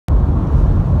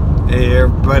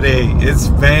everybody, it's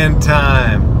van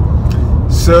time.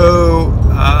 So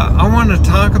I want to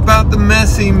talk about the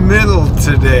messy middle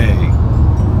today.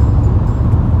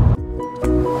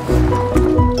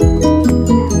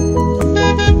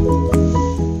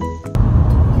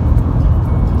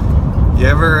 You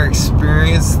ever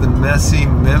experience the messy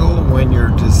middle when you're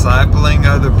discipling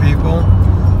other people?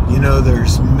 You know,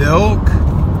 there's milk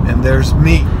and there's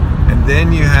meat, and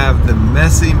then you have the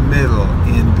messy middle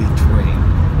in between.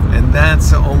 And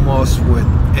that's almost with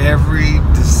every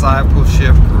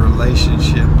discipleship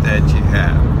relationship that you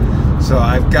have. So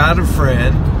I've got a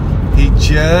friend, he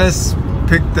just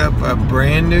picked up a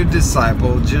brand new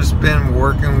disciple, just been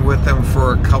working with them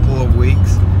for a couple of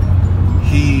weeks.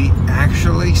 He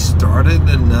actually started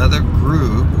another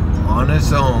group on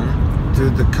his own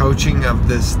through the coaching of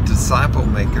this disciple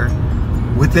maker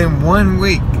within 1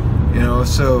 week. You know,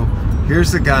 so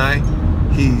here's the guy.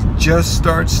 He just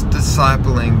starts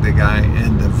discipling the guy,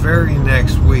 and the very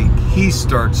next week he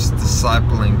starts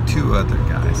discipling 2 other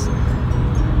guys.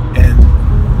 And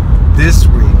this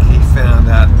week he found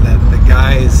out that the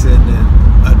guy is in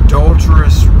an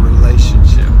adulterous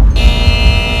relationship,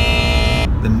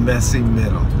 the messy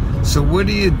middle. So what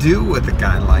do you do with a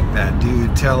guy like that? Do you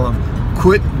tell him,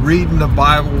 quit reading the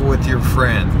Bible with your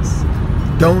friends,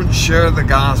 don't share the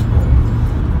gospel,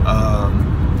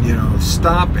 you know,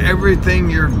 stop everything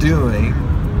you're doing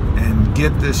and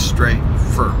get this straight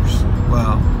first?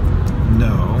 Well,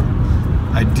 no.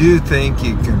 I do think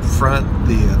you confront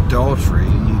the adultery.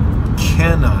 You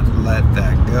cannot let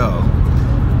that go.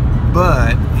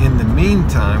 But in the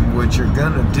meantime, what you're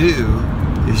going to do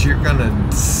is you're going to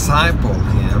disciple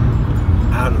him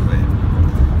out of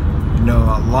it. You know,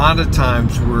 a lot of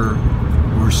times we're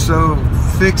so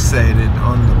fixated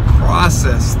on the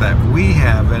process that we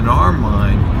have in our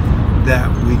mind that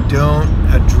we don't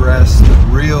address the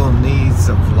real needs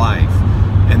of life.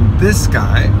 And this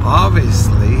guy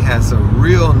obviously has a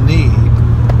real need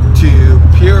to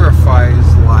purify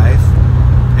his life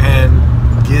and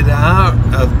get out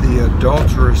of the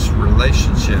adulterous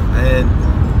relationship. And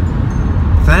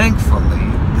thankfully,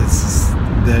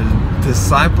 the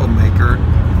disciple maker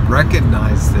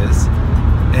recognized this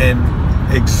and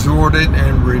exhorted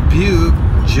and rebuked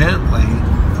gently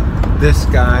this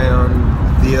guy on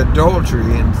the adultery,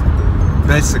 and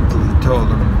basically told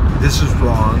him, this is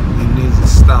wrong, you need to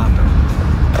stop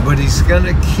it. But he's going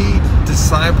to keep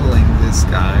discipling this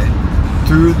guy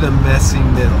through the messy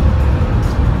middle.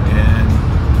 And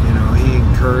you know, he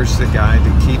encouraged the guy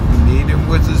to keep meeting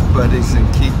with his buddies and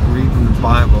keep reading the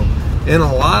Bible. In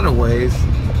a lot of ways,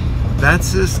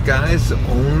 that's this guy's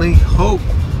only hope,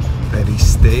 that he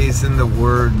stays in the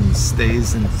Word and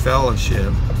stays in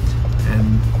fellowship,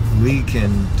 and we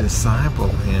can disciple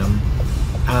him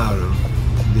out of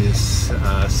this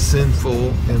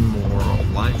sinful, immoral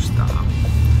lifestyle.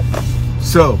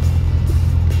 So,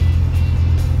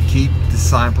 keep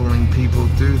discipling people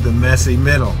through the messy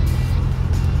middle.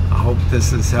 I hope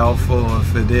this is helpful.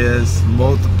 If it is,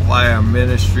 multiply our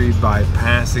ministry by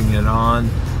passing it on.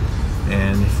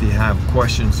 And if you have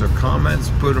questions or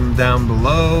comments, put them down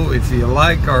below. If you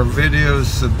like our videos,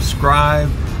 subscribe.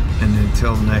 And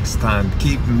until next time,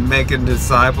 keep making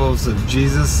disciples of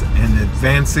Jesus and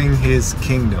advancing His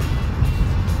kingdom.